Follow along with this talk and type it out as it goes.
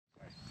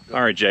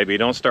All right, JB,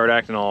 don't start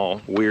acting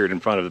all weird in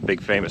front of the big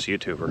famous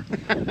YouTuber.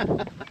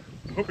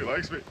 I hope he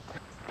likes me.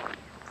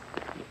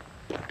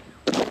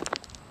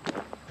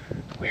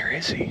 Where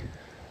is he?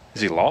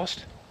 Is he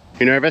lost?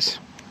 You nervous?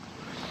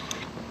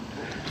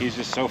 He's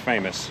just so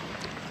famous.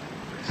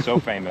 So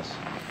famous.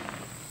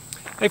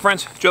 Hey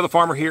friends, Joe the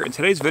Farmer here, and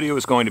today's video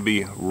is going to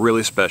be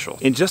really special.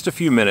 In just a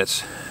few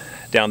minutes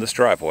down this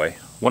driveway,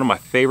 one of my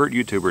favorite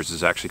YouTubers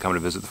is actually coming to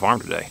visit the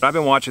farm today. I've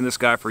been watching this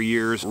guy for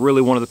years.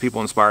 Really one of the people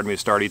who inspired me to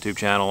start a YouTube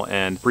channel,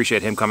 and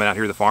appreciate him coming out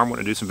here to the farm. Want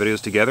to do some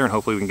videos together, and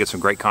hopefully we can get some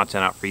great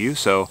content out for you.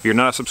 So if you're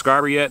not a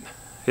subscriber yet,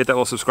 hit that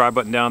little subscribe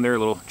button down there,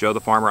 little Joe the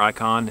Farmer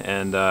icon,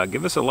 and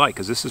give us a like,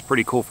 because this is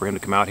pretty cool for him to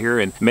come out here.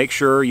 And make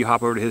sure you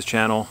hop over to his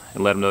channel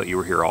and let him know that you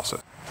were here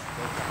also.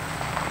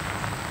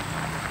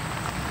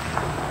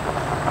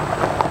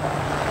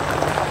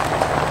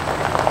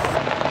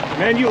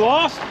 Man, you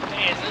lost?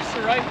 Hey, is this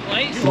the right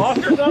place? You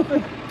lost or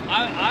something?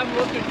 I'm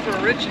looking for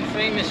a rich and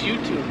famous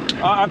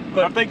YouTuber.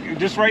 I think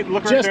just right,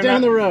 look right just there.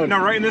 Down the road. No,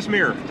 right in this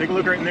mirror. Take a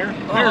look right in there.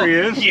 There he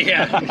is.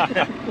 Yeah.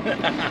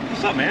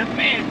 What's up, man?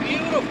 Man,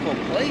 beautiful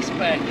place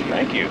back here.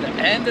 Thank you. The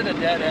end of the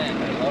dead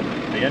end. I love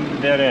it. The end of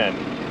the dead end.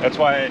 That's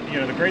why, you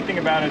know, the great thing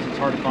about it is it's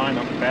hard to find.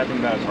 The bad thing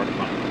about it is hard to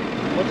find.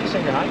 What's this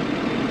thing behind you?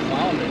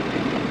 Found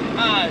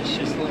it. It's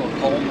just a little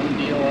Coleman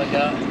deal I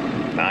got.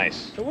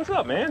 Nice. So what's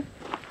up, man?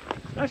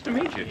 Nice to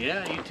meet you.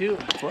 Yeah, you too.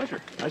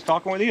 Pleasure. Nice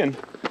talking with you and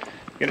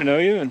getting to know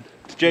you. And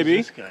it's JB.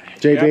 Who's this guy?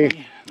 JB,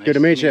 Nice good to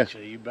meet you.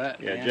 You bet.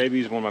 Yeah, man. JB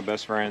is one of my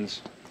best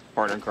friends,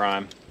 partner in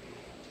crime.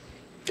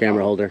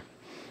 Camera holder.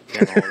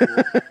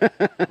 Camera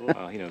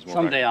holder. He knows more.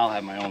 Someday I'll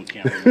have my own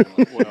camera.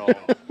 Well,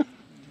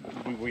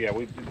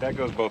 that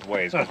goes both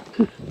ways.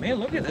 Man,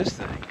 look at this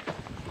thing.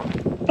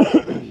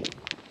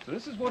 So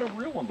this is what a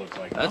real one looks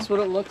like. That's what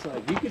it looks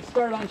like. You could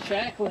start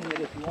unshackling it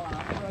if you want.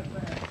 I'll be right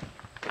back.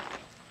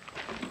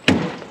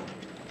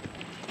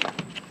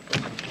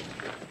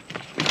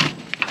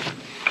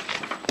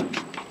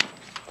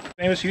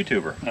 Famous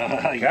YouTuber.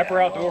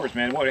 Kapper Outdoors,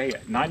 man. What, hey,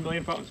 9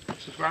 million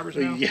subscribers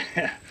now? Yeah,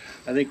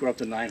 I think we're up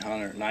to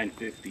 900,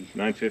 950.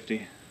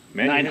 950.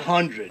 Man,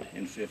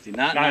 950,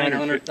 not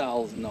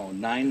 900,000, no,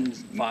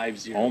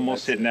 950.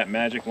 almost hitting that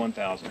magic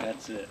 1,000.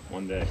 That's it.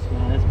 One day.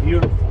 Man, that's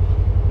beautiful.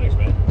 Thanks,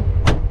 man.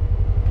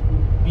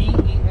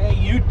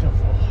 Beautiful.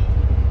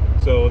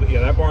 So,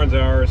 yeah, that barn's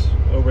ours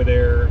over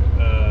there,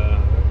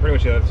 pretty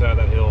much the other side of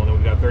that hill, and then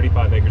we've got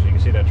 35 acres. You can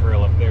see that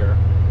trail up there.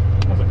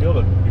 How's it feel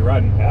to be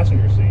riding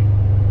passenger seat?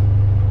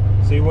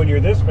 See, when you're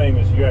this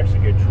famous, you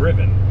actually get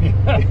driven.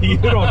 You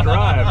don't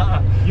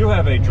drive. You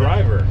have a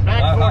driver.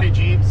 Back 40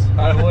 Jeeps.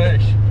 I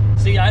wish.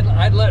 See,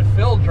 I'd let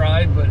Phil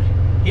drive, but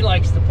he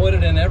likes to put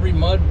it in every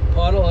mud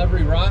puddle,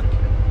 every rock,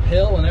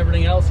 hill, and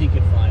everything else he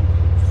could find.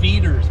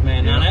 Feeders,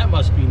 man. Yeah. Now that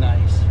must be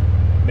nice.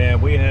 Man,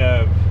 we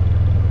have,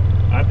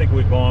 I think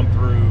we've gone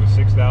through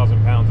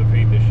 6,000 pounds of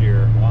feed this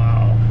year.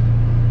 Wow.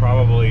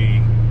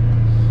 Probably,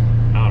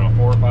 I don't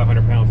know, 400 or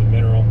 500 pounds of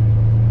mineral.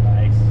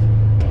 Nice.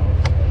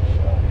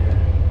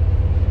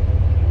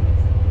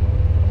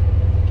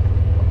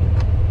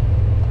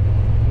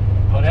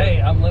 But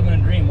hey, I'm living a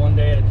dream one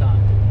day at a time.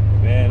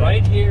 Man,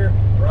 Right here,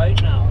 right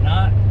now.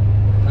 Not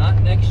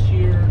next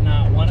year,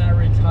 not when I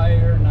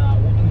retire, not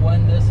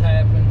when this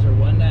happens or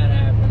when that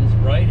happens.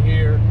 Right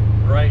here,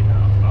 right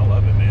now. I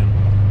love it, man.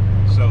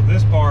 So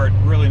this part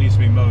really needs to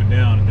be mowed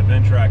down, and the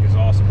vent track is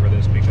awesome for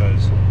this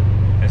because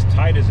as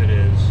tight as it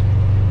is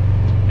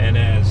and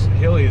as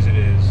hilly as it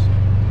is,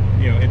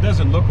 you know, it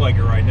doesn't look like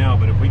it right now,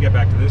 but if we get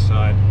back to this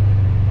side,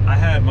 I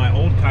had my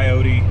old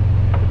Coyote,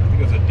 I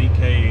think it was a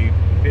DK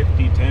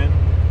 5010.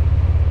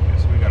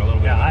 So we got a little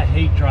bit. Yeah, I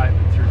hate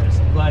driving through this.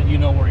 I'm glad you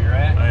know where you're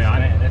at. Hey,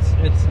 Man,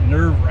 it's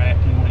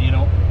nerve-wracking when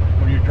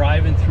when you're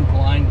driving through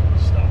blind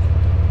stuff.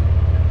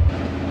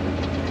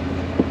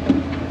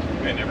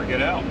 May never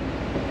get out.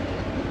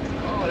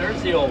 Oh,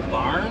 there's the old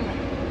barn.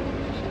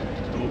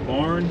 Little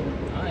barn.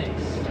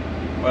 Nice.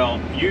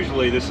 Well,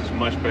 usually this is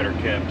much better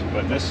kept,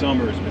 but this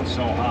summer has been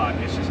so hot,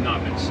 it's just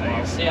not been safe.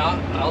 Well, see,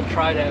 I'll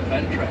try that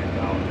vent track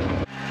out.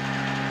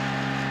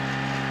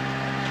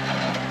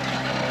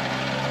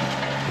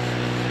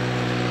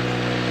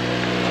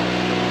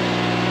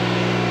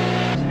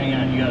 Hang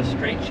on, you got a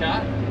straight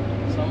shot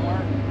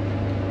somewhere?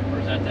 Or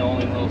is that the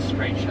only little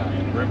straight shot?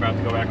 We're about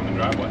to go back on the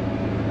driveway.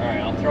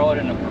 Alright, I'll throw it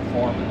in a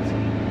performance.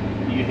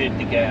 And you hit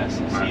the gas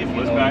and see All right, if you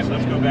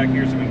let's go back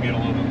here so we can get a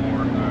little bit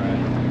more.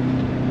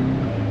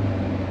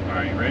 All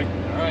right, you ready?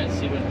 Alright,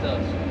 see what it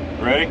does.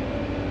 Ready?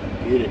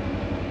 Get it.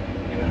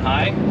 Give it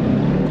high.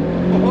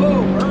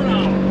 Whoa,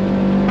 burnout!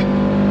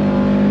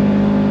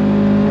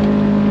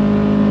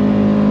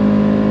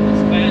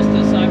 As fast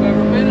as I've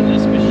ever been in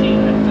this machine,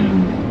 I think.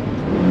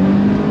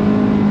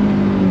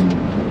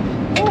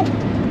 Woo!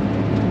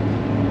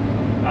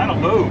 That'll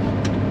move.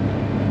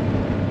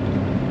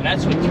 And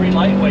that's with 3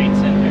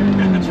 lightweights in there.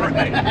 That's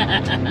right.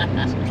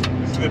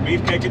 This is the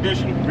beefcake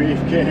edition.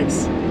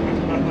 Briefcase.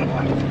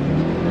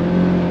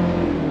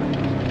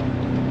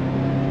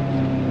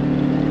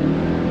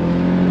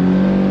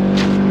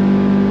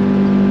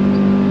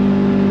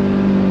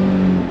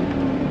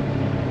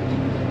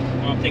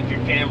 think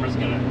your camera's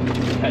gonna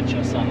catch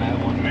us on that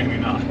one. Maybe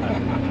not.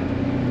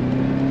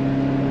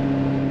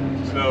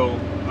 So,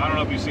 I don't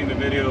know if you've seen the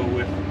video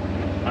with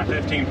my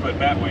 15-foot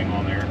batwing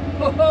on there.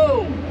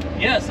 Oh,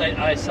 yes,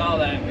 I saw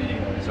that video.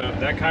 So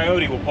that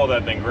coyote will pull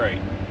that thing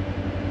great.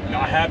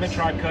 Now I haven't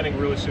tried cutting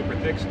really super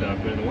thick stuff,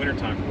 but in the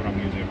wintertime for what I'm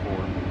using it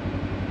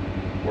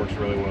for, works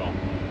really well.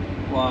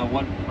 Well,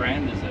 what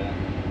brand is that?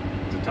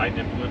 It's a Titan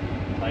implement.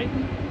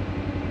 Titan?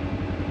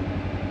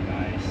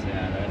 Nice,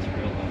 yeah, that's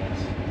real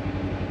nice.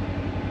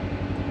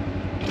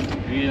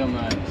 Real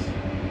nice.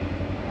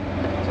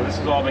 So this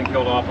has all been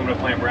killed off. I'm going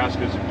to plant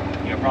brassicas,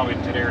 you know, probably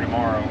today or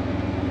tomorrow.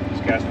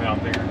 Just cast them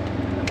out there.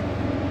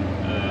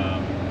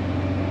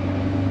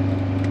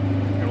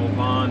 Got a little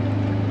pond.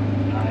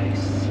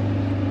 Nice.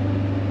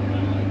 I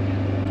like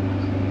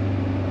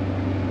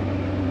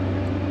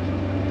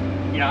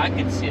it. Yeah, I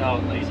can see how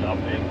it lays out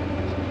big.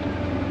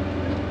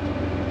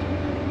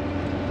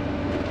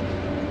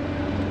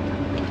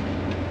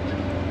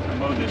 I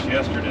mowed this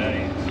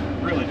yesterday. It's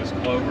really just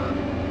clover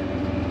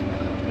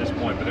at this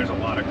point, but there's a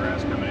lot of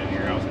grass coming in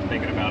here. I was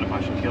thinking about if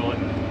I should kill it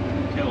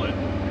and kill it.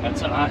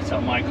 That's how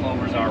my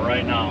clovers are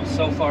right now.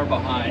 So far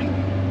behind.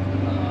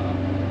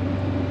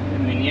 I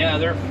mean, yeah,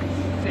 they're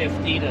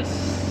 50 to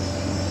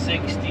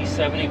 60,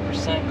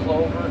 70%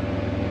 clover,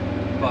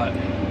 but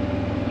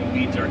the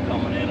weeds are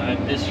coming in.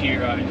 This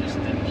year, I just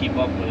didn't keep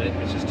up with it.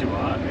 It's just too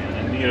hot, man.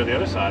 And you know, the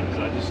other side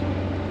is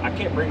I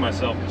can't bring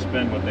myself to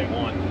spend what they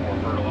want for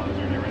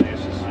fertilizer and everything.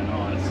 It's just, I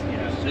know,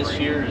 this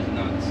crazy. year is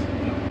nuts.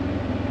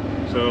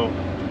 So,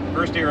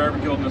 first deer I ever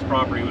killed on this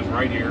property was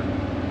right here,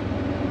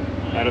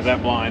 out of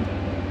that blind.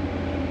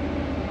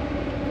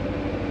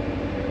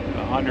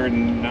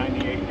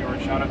 198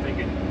 yard shot, I think.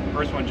 The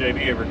first one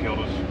JB ever killed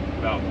was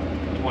about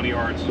 20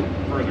 yards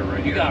further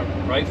right here. You got a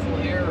rifle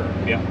here? Or?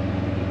 Yeah.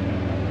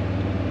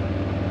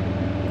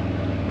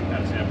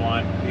 Gotta see that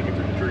blind peeking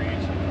through the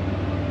trees.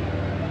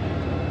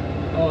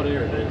 Oh,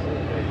 there it is.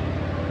 Okay.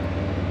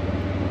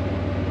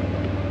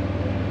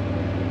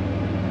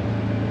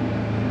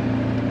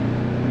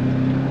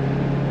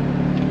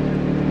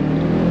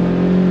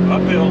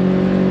 Uphill.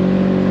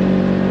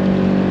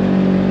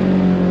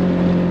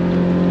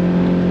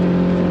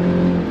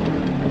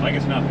 Like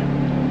it's nothing.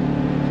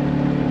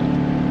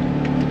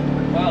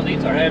 Wow,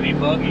 these are heavy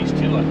buggies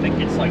too. I think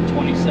it's like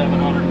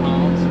 2,700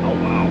 pounds. Oh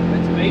wow.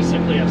 It's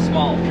basically a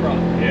small truck.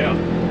 Yeah.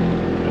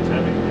 That's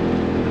heavy.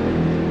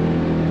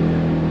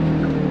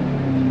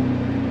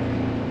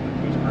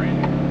 It was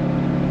crazy.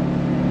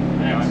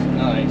 That's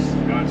nice.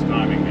 God's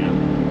timing, man.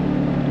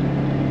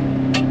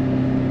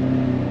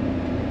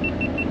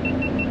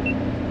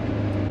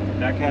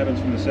 That cabin's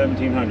from the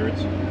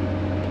 1700s.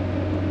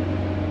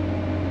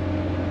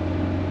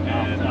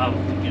 And I'll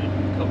get a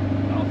couple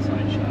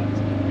outside shots.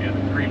 yeah,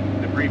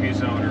 the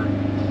previous owner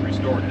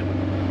restored it.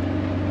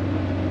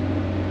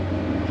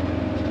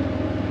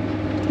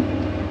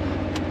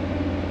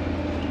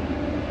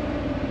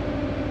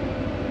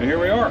 And here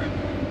we are.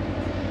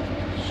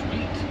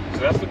 Sweet. So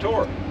that's the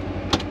tour.